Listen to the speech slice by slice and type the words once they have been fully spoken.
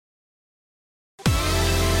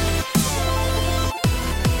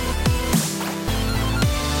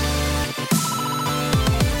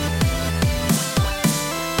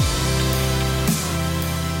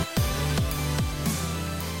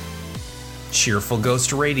Cheerful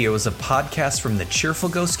Ghost Radio is a podcast from the Cheerful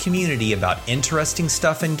Ghost community about interesting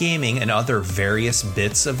stuff in gaming and other various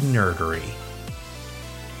bits of nerdery.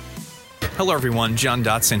 Hello everyone, John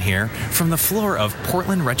Dotson here from the floor of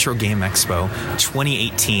Portland Retro Game Expo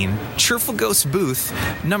 2018, Cheerful Ghost booth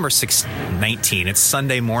number 619. It's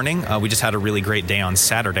Sunday morning. We just had a really great day on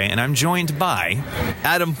Saturday, and I'm joined by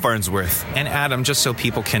Adam Farnsworth. And Adam, just so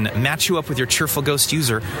people can match you up with your Cheerful Ghost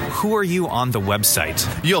user, who are you on the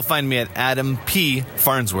website? You'll find me at Adam P.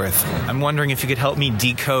 Farnsworth. I'm wondering if you could help me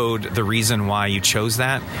decode the reason why you chose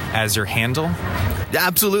that as your handle.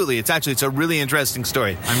 Absolutely. It's a really interesting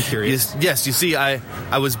story. I'm curious. Yes, you see, I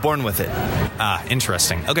was born with it.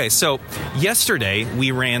 Interesting. Okay, so yesterday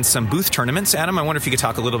we ran some booth tournaments. Adam, I wonder if you could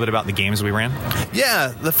talk a little bit about the games we ran? Yeah,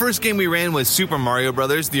 the first game we ran was Super Mario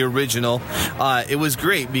Brothers, the original. It was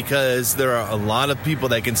great because there are a lot of people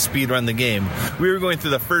that can speedrun the game. We were going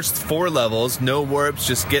through the first 4 levels, no warps,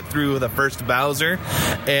 just get through the first Bowser,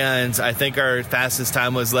 and I think our fastest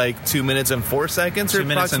time was like 2 minutes and 4 seconds. 2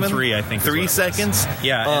 minutes and 3, I think. 3 seconds.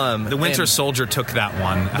 Yeah, the Winter Soldier took that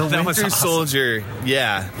one. The Winter Soldier,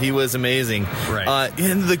 yeah, he was amazing. Right.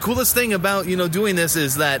 And the coolest thing about, doing this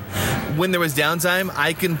is that when there was downtime,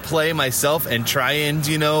 I can play myself and try and,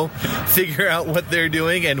 figure out what they're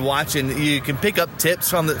doing and watch, and you can pick up tips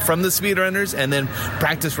from the speedrunners and then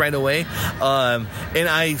practice right away. And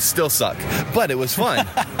I still suck, but it was fun.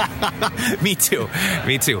 Me too.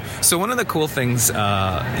 So one of the cool things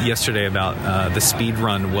yesterday about the speed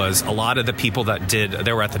run was a lot of the people that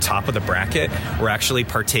were at the top of the bracket were actually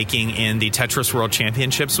partaking in the Tetris World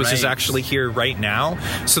Championships, which is actually here right now.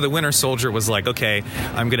 So the Winter Soldier was like, okay,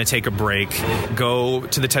 I'm going to take a break, go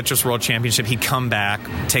to the Tetris World Championship. He'd come back,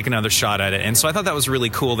 take another shot at it. And so I thought that was really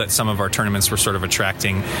cool that some of our tournaments were sort of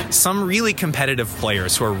attracting some really competitive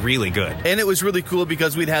players who are really good. And it was really cool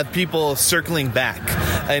because we'd have people circling back.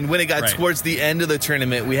 And when it got towards the end of the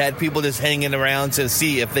tournament, we had people just hanging around to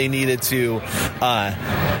see if they needed to,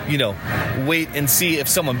 wait and see if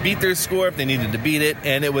someone beat their score, if they needed to beat it.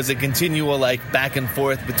 And it was a continual, back and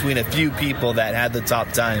forth between a few people that had the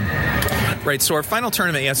top time. Right, so our final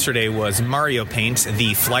tournament yesterday was Mario Paint,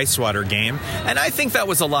 the Fly Swatter game, and I think that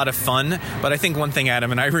was a lot of fun, but I think one thing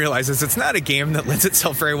Adam and I realized is it's not a game that lends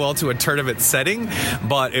itself very well to a tournament setting,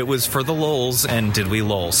 but it was for the lulz, and did we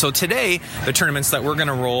lull. So today, the tournaments that we're going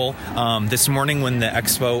to roll this morning when the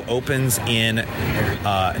expo opens in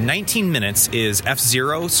 19 minutes is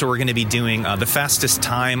F-Zero, so we're going to be doing the fastest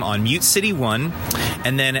time on Mute City 1,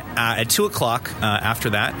 and then at 2 o'clock after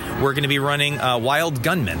that, we're going to be running Wild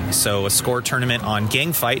Gunman, so a score tournament on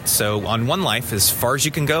Gang Fight, so on One Life as far as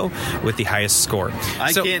you can go with the highest score.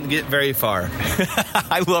 I can't get very far.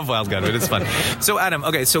 I love Wild Gunman, it's fun. So Adam,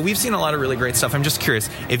 okay, so we've seen a lot of really great stuff. I'm just curious,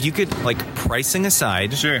 if you could, pricing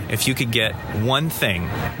aside, sure, if you could get one thing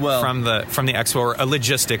from the expo, or a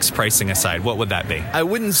logistics pricing aside, what would that be? I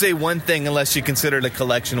wouldn't say one thing unless you considered a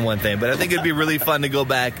collection one thing, but I think it'd be really fun to go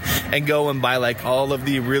back and go and buy all of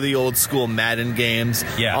the really old school Madden games,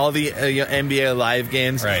 all the NBA Live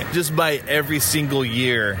games, just buy every single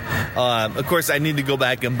year. Of course, I need to go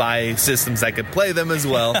back and buy systems that could play them as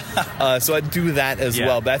well, so I'd do that as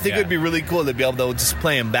well. But I think it'd be really cool to be able to just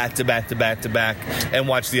play them back to back to back to back and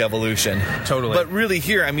watch the evolution. Totally. But really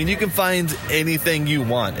here, you can find anything you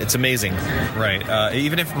want. It's amazing. Right.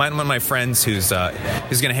 Even if one of my friends who's going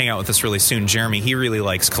to hang out with us really soon, Jeremy, he really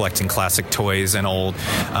likes collecting classic toys and old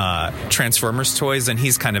Transformers toys, and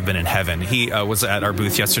he's kind of been in heaven. He was at our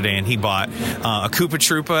booth yesterday, and he bought a Koopa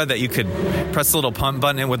Troopa that you could press the little pump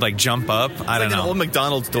button, it would jump up. I don't know. An old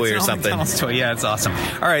McDonald's toy or something. McDonald's toy. Yeah, it's awesome.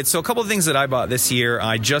 All right, so a couple of things that I bought this year.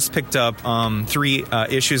 I just picked up 3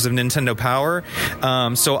 issues of Nintendo Power.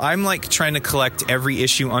 So I'm trying to collect every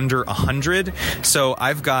issue under 100. So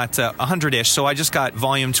I've got 100-ish. So I just got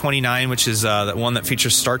volume 29, which is the one that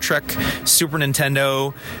features Star Trek, Super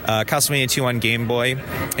Nintendo, Castlevania 2 on Game Boy,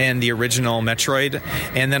 and the original Metroid.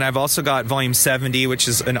 And then I've also got volume 70, which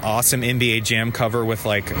is an awesome NBA Jam cover with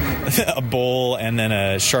a bull and then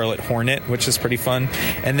a Charlotte Hornet, which is pretty fun.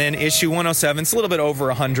 And then issue 107, it's a little bit over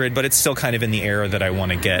 100, but it's still kind of in the era that I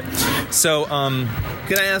want to get. So,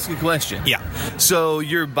 can I ask a question? Yeah. So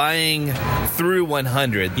you're buying through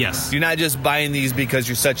 100. Yes. You're not just buying these because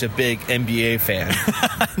you're such a big NBA fan.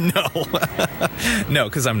 No,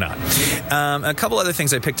 because I'm not. A couple other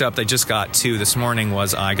things I picked up that I just got to this morning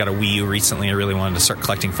was I got a Wii U recently. I really wanted to start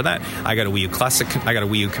collecting for that. I got a Wii U Classic. I got a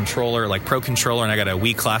Wii U controller, Pro controller, and I got a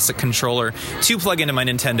Wii Classic controller to plug into my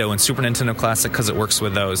Nintendo and Super Nintendo Classic because it works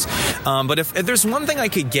with those. But if there's one thing I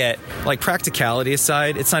could get, practicality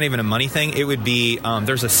aside, it's not even a money thing. It would be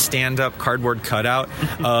there's a stand-up cardboard cardboard cutout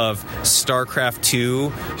of StarCraft 2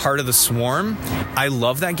 Heart of the Swarm. I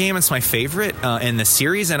love that game. It's my favorite in the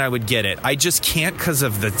series, and I would get it. I just can't because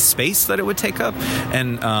of the space that it would take up,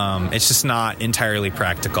 and it's just not entirely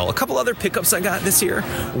practical. A couple other pickups I got this year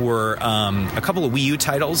were a couple of Wii U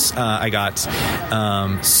titles. I got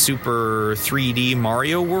Super 3D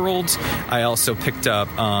Mario World. I also picked up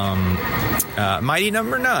Mighty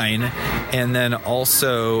Number 9, and then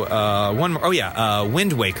also one more.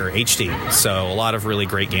 Wind Waker HD. So a lot of really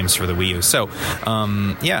great games for the Wii U. So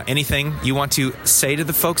anything you want to say to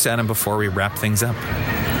the folks, Adam, before we wrap things up?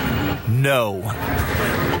 No.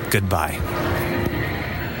 Goodbye.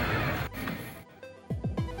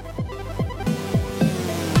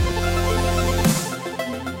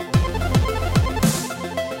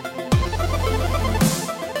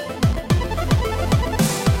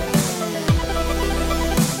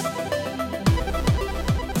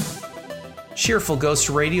 Cheerful Ghost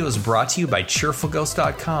Radio is brought to you by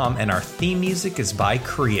CheerfulGhost.com, and our theme music is by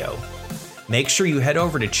Creo. Make sure you head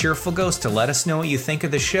over to Cheerful Ghost to let us know what you think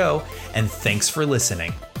of the show, and thanks for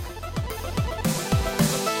listening.